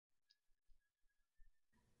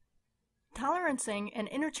Tolerancing and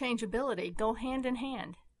interchangeability go hand in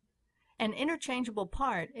hand. An interchangeable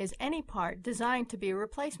part is any part designed to be a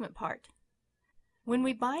replacement part. When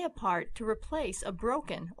we buy a part to replace a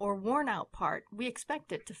broken or worn-out part, we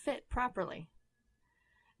expect it to fit properly.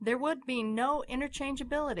 There would be no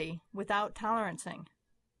interchangeability without tolerancing.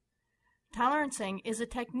 Tolerancing is a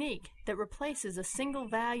technique that replaces a single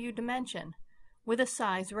value dimension with a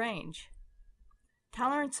size range.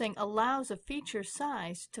 Tolerancing allows a feature's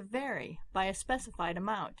size to vary by a specified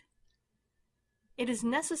amount. It is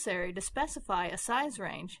necessary to specify a size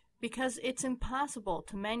range because it's impossible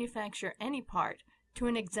to manufacture any part to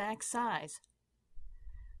an exact size.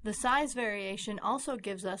 The size variation also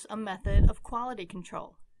gives us a method of quality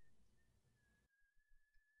control.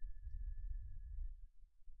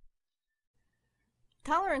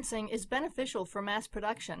 Tolerancing is beneficial for mass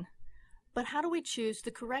production, but how do we choose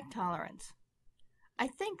the correct tolerance? I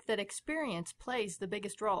think that experience plays the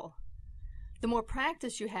biggest role. The more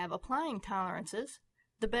practice you have applying tolerances,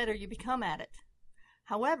 the better you become at it.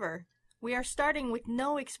 However, we are starting with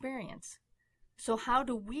no experience. So how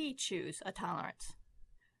do we choose a tolerance?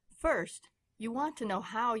 First, you want to know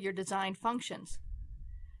how your design functions.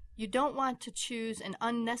 You don't want to choose an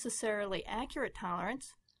unnecessarily accurate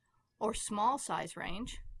tolerance or small size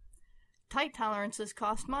range. Tight tolerances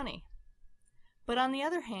cost money. But on the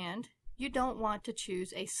other hand, you don't want to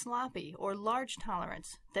choose a sloppy or large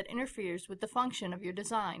tolerance that interferes with the function of your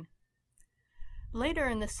design. Later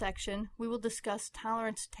in this section, we will discuss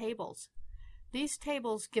tolerance tables. These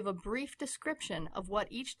tables give a brief description of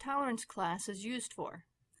what each tolerance class is used for.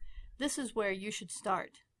 This is where you should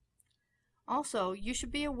start. Also, you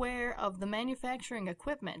should be aware of the manufacturing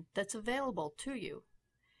equipment that's available to you.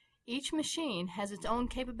 Each machine has its own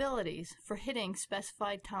capabilities for hitting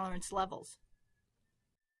specified tolerance levels.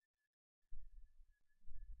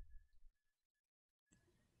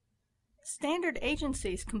 Standard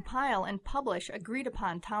agencies compile and publish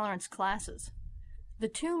agreed-upon tolerance classes. The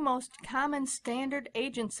two most common standard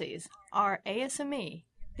agencies are ASME,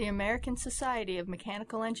 the American Society of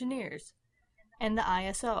Mechanical Engineers, and the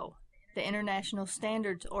ISO, the International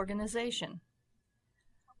Standards Organization.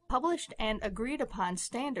 Published and agreed-upon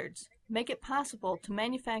standards make it possible to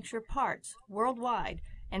manufacture parts worldwide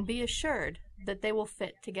and be assured that they will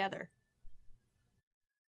fit together.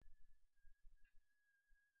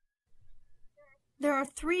 There are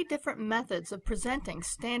three different methods of presenting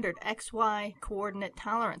standard XY coordinate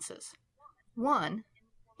tolerances. 1.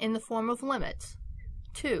 In the form of limits.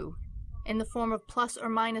 2. In the form of plus or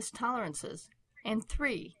minus tolerances. And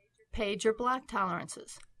 3. Page or block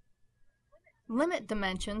tolerances. Limit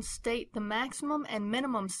dimensions state the maximum and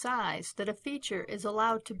minimum size that a feature is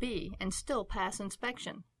allowed to be and still pass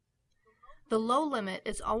inspection. The low limit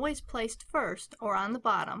is always placed first or on the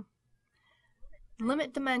bottom.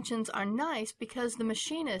 Limit dimensions are nice because the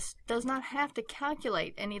machinist does not have to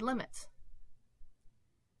calculate any limits.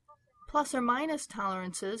 Plus or minus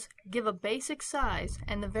tolerances give a basic size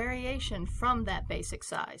and the variation from that basic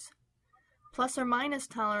size. Plus or minus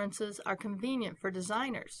tolerances are convenient for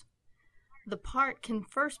designers. The part can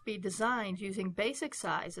first be designed using basic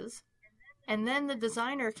sizes, and then the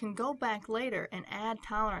designer can go back later and add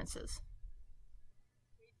tolerances.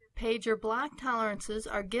 Page or block tolerances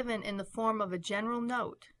are given in the form of a general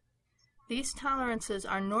note. These tolerances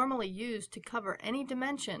are normally used to cover any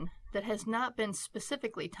dimension that has not been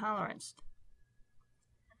specifically toleranced.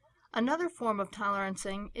 Another form of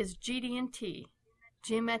tolerancing is GD&T,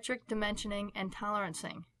 geometric dimensioning and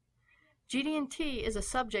tolerancing. GD&T is a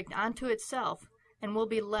subject unto itself and will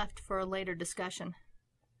be left for a later discussion.